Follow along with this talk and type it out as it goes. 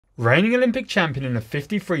Reigning Olympic champion in the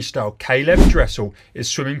 50 freestyle, Caeleb Dressel is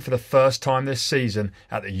swimming for the first time this season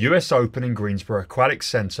at the US Open in Greensboro Aquatic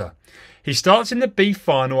Centre. He starts in the B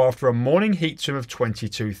final after a morning heat swim of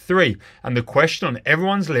 22.3, and the question on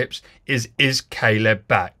everyone's lips is Caeleb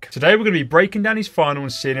back? Today we're going to be breaking down his final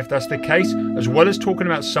and seeing if that's the case, as well as talking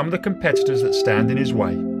about some of the competitors that stand in his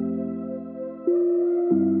way.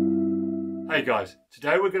 Hey guys,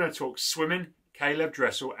 today we're going to talk swimming, Caeleb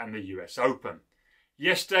Dressel and the US Open.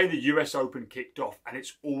 Yesterday the US Open kicked off and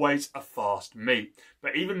it's always a fast meet,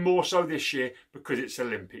 but even more so this year because it's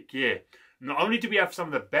Olympic year. Not only do we have some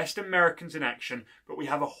of the best Americans in action, but we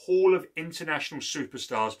have a haul of international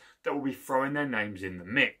superstars that will be throwing their names in the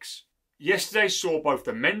mix. Yesterday saw both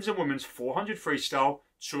the men's and women's 400 freestyle,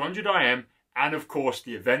 200 IM, and of course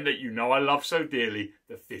the event that you know I love so dearly,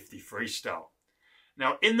 the 50 freestyle.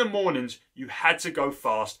 Now, in the mornings, you had to go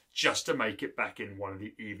fast just to make it back in one of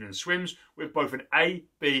the evening swims, with both an A,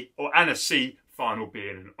 B, and a C final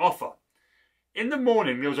being an offer. In the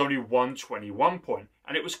morning, there was only one 21 point,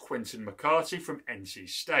 and it was Quinton McCarthy from NC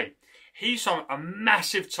State. He swam a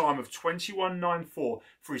massive time of 21.94 for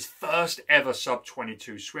his first ever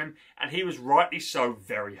sub-22 swim, and he was rightly so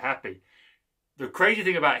very happy. The crazy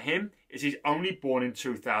thing about him is he's only born in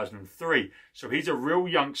 2003, so he's a real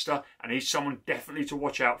youngster and he's someone definitely to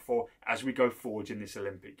watch out for as we go forward in this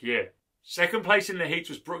Olympic year. Second place in the heats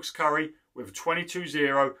was Brooks Curry with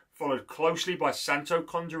 22.0, followed closely by Santo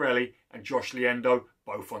Condorelli and Josh Liendo,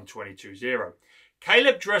 both on 22.0.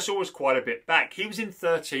 Caeleb Dressel was quite a bit back. He was in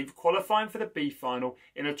 13th, qualifying for the B final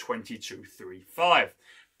in a 22.35.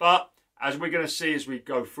 But as we're going to see as we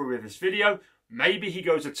go through in this video, maybe he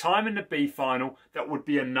goes a time in the B final that would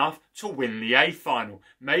be enough to win the A final.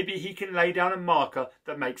 Maybe he can lay down a marker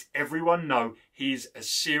that makes everyone know he's a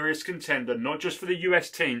serious contender, not just for the US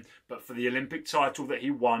team, but for the Olympic title that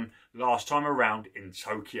he won last time around in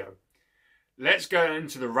Tokyo. Let's go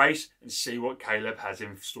into the race and see what Caeleb has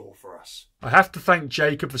in store for us. I have to thank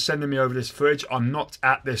Jacob for sending me over this footage. I'm not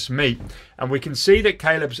at this meet. And we can see that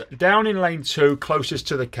Caeleb's down in lane 2, closest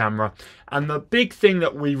to the camera. And the big thing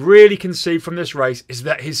that we really can see from this race is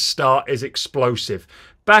that his start is explosive.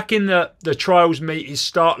 Back in the trials meet, his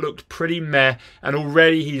start looked pretty meh, and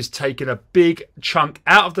already he's taken a big chunk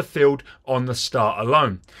out of the field on the start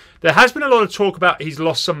alone. There has been a lot of talk about he's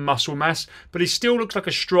lost some muscle mass, but he still looks like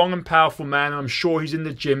a strong and powerful man, and I'm sure he's in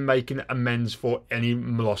the gym making amends for any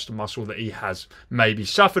lost muscle that he has maybe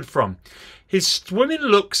suffered from. His swimming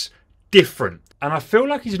looks different, and I feel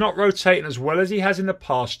like he's not rotating as well as he has in the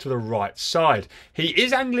past to the right side. He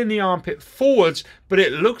is angling the armpit forwards, but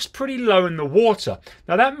it looks pretty low in the water.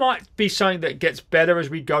 Now that might be something that gets better as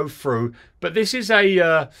we go through, but this is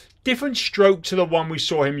a different stroke to the one we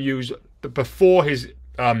saw him use before his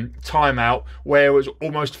timeout, where it was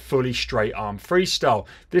almost fully straight arm freestyle.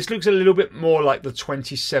 This looks a little bit more like the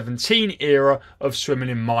 2017 era of swimming,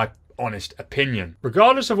 in my honest opinion.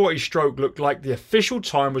 Regardless of what his stroke looked like, the official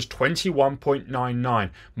time was 21.99,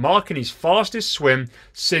 marking his fastest swim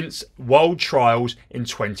since World Trials in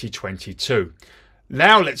 2022.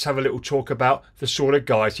 Now let's have a little talk about the sort of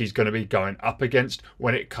guys he's going to be going up against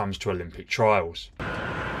when it comes to Olympic trials.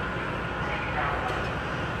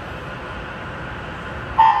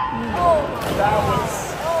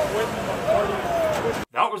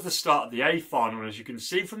 That was the start of the A final, and as you can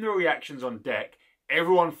see from the reactions on deck,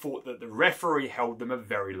 everyone thought that the referee held them a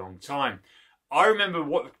very long time. I remember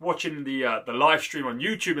watching the live stream on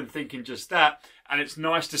YouTube and thinking just that, and it's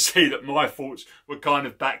nice to see that my thoughts were kind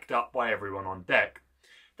of backed up by everyone on deck.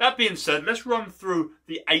 That being said, let's run through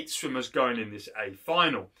the 8 swimmers going in this A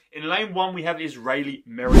final. In lane 1 we have Israeli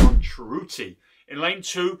Merion Cheruti. In lane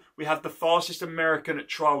 2 we have the fastest American at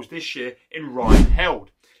trials this year in Ryan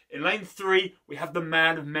Held. In lane 3, we have the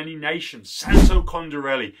man of many nations, Santo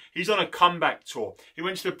Condorelli. He's on a comeback tour. He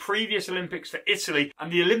went to the previous Olympics for Italy,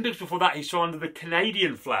 and the Olympics before that he saw under the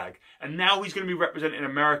Canadian flag. And now he's going to be representing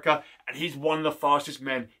America, and he's one of the fastest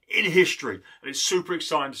men in history. And it's super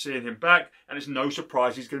exciting to see him back, and it's no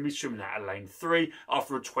surprise he's going to be swimming out of lane 3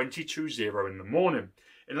 after a 22.0 in the morning.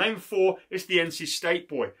 In lane 4, it's the NC State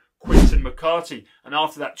boy, Quinton McCarthy. And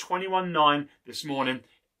after that 21.9 this morning,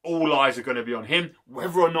 all eyes are going to be on him,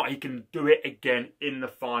 whether or not he can do it again in the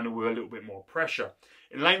final with a little bit more pressure.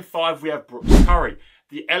 In lane 5, we have Brooks Curry,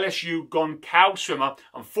 the LSU Gone Cal swimmer.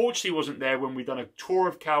 Unfortunately, wasn't there when we done a tour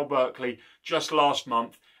of Cal Berkeley just last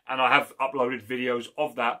month, and I have uploaded videos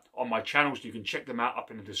of that on my channel, so you can check them out up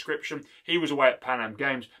in the description. He was away at Pan Am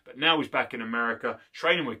Games, but now he's back in America,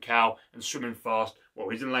 training with Cal and swimming fast. Well,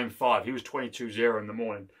 he's in lane 5. He was 22.0 in the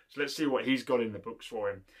morning. So let's see what he's got in the books for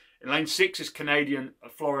him. In lane 6 is Canadian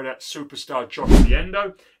Florida superstar Josh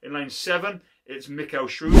Liendo. In lane 7 it's Mikael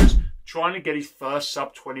Schroeder's trying to get his first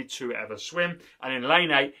sub-22 ever swim. And in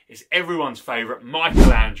lane 8, it's everyone's favourite,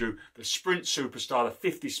 Michael Andrew, the sprint superstar, the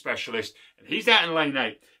 50 specialist. And he's out in lane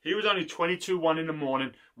 8. He was only 22-1 in the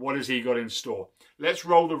morning. What has he got in store? Let's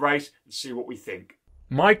roll the race and see what we think.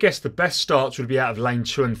 My guess the best starts would be out of lane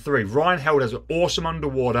 2 and 3. Ryan Held has an awesome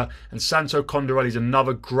underwater and Santo Condorelli's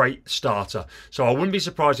another great starter. So I wouldn't be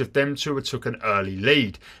surprised if them two took an early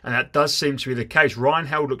lead. And that does seem to be the case. Ryan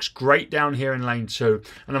Held looks great down here in lane 2.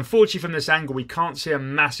 And unfortunately from this angle we can't see a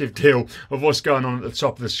massive deal of what's going on at the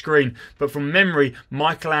top of the screen. But from memory,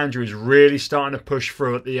 Michael Andrew is really starting to push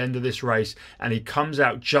through at the end of this race. And he comes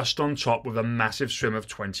out just on top with a massive swim of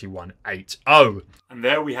 21.80. And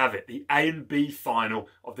there we have it, the A and B final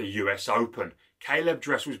of the US Open. Caeleb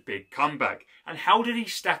Dressel's big comeback. And how did he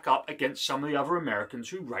stack up against some of the other Americans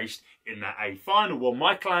who raced in that A final? Well,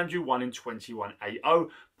 Michael Andrew won in 21.80,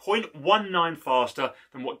 0.19 faster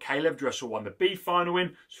than what Caeleb Dressel won the B final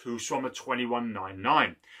in, who swam a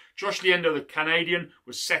 21.99. Josh Liendo, the Canadian,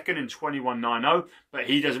 was second in 21.90, but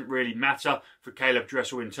he doesn't really matter for Caeleb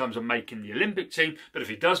Dressel in terms of making the Olympic team. But if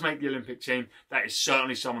he does make the Olympic team, that is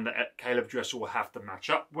certainly someone that Caeleb Dressel will have to match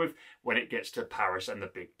up with when it gets to Paris and the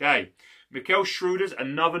big day. Mikael Schroeder's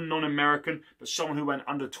another non-American, but someone who went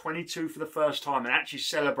under 22 for the first time and actually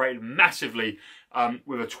celebrated massively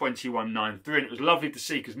with a 21.93. And it was lovely to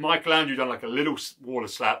see because Michael Andrew done like a little water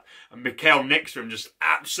slap and Mikael next to him just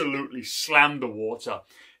absolutely slammed the water,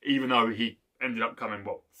 even though he ended up coming,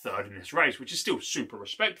 what, third in this race, which is still super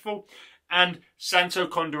respectful. And Santo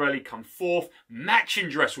Condorelli come fourth, matching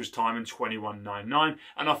Dressel's time in 21.99.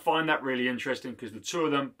 And I find that really interesting because the two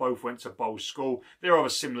of them both went to Bowles School. They're of a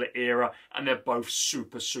similar era and they're both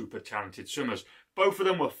super, super talented swimmers. Both of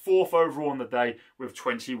them were fourth overall on the day with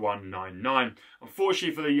 21.99.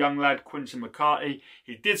 Unfortunately for the young lad, Quinton McCarty,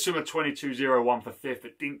 he did swim a 22.01 for fifth,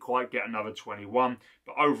 but didn't quite get another 21.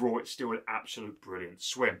 But overall, it's still an absolute brilliant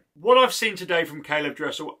swim. What I've seen today from Caeleb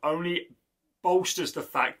Dressel only bolsters the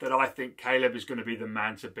fact that I think Caeleb is going to be the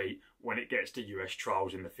man to beat when it gets to US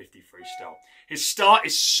trials in the 50 freestyle. His start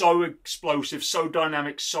is so explosive, so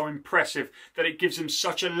dynamic, so impressive that it gives him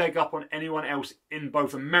such a leg up on anyone else in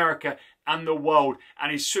both America and the world.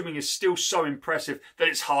 And his swimming is still so impressive that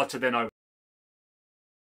it's hard to then overcome.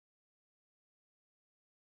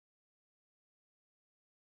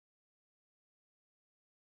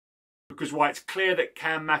 Because while it's clear that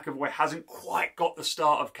Cam McAvoy hasn't quite got the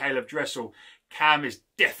start of Caeleb Dressel, Cam is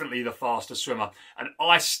definitely the faster swimmer. And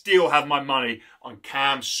I still have my money on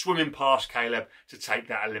Cam swimming past Caeleb to take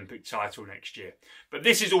that Olympic title next year. But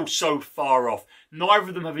this is all so far off. Neither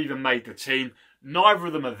of them have even made the team. Neither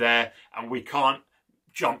of them are there, and we can't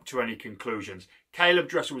jump to any conclusions. Caeleb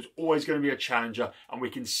Dressel was always going to be a challenger, and we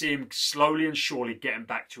can see him slowly and surely getting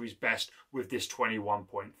back to his best with this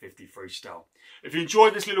 21.50 freestyle. If you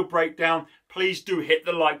enjoyed this little breakdown, please do hit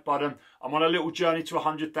the like button. I'm on a little journey to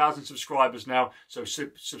 100,000 subscribers now, so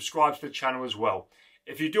subscribe to the channel as well.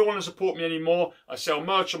 If you do want to support me anymore, I sell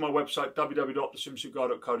merch on my website,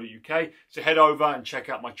 www.TheSwimsuitGuy.co.uk. So head over and check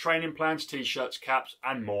out my training plans, t-shirts, caps,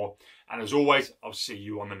 and more. And as always, I'll see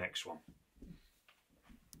you on the next one.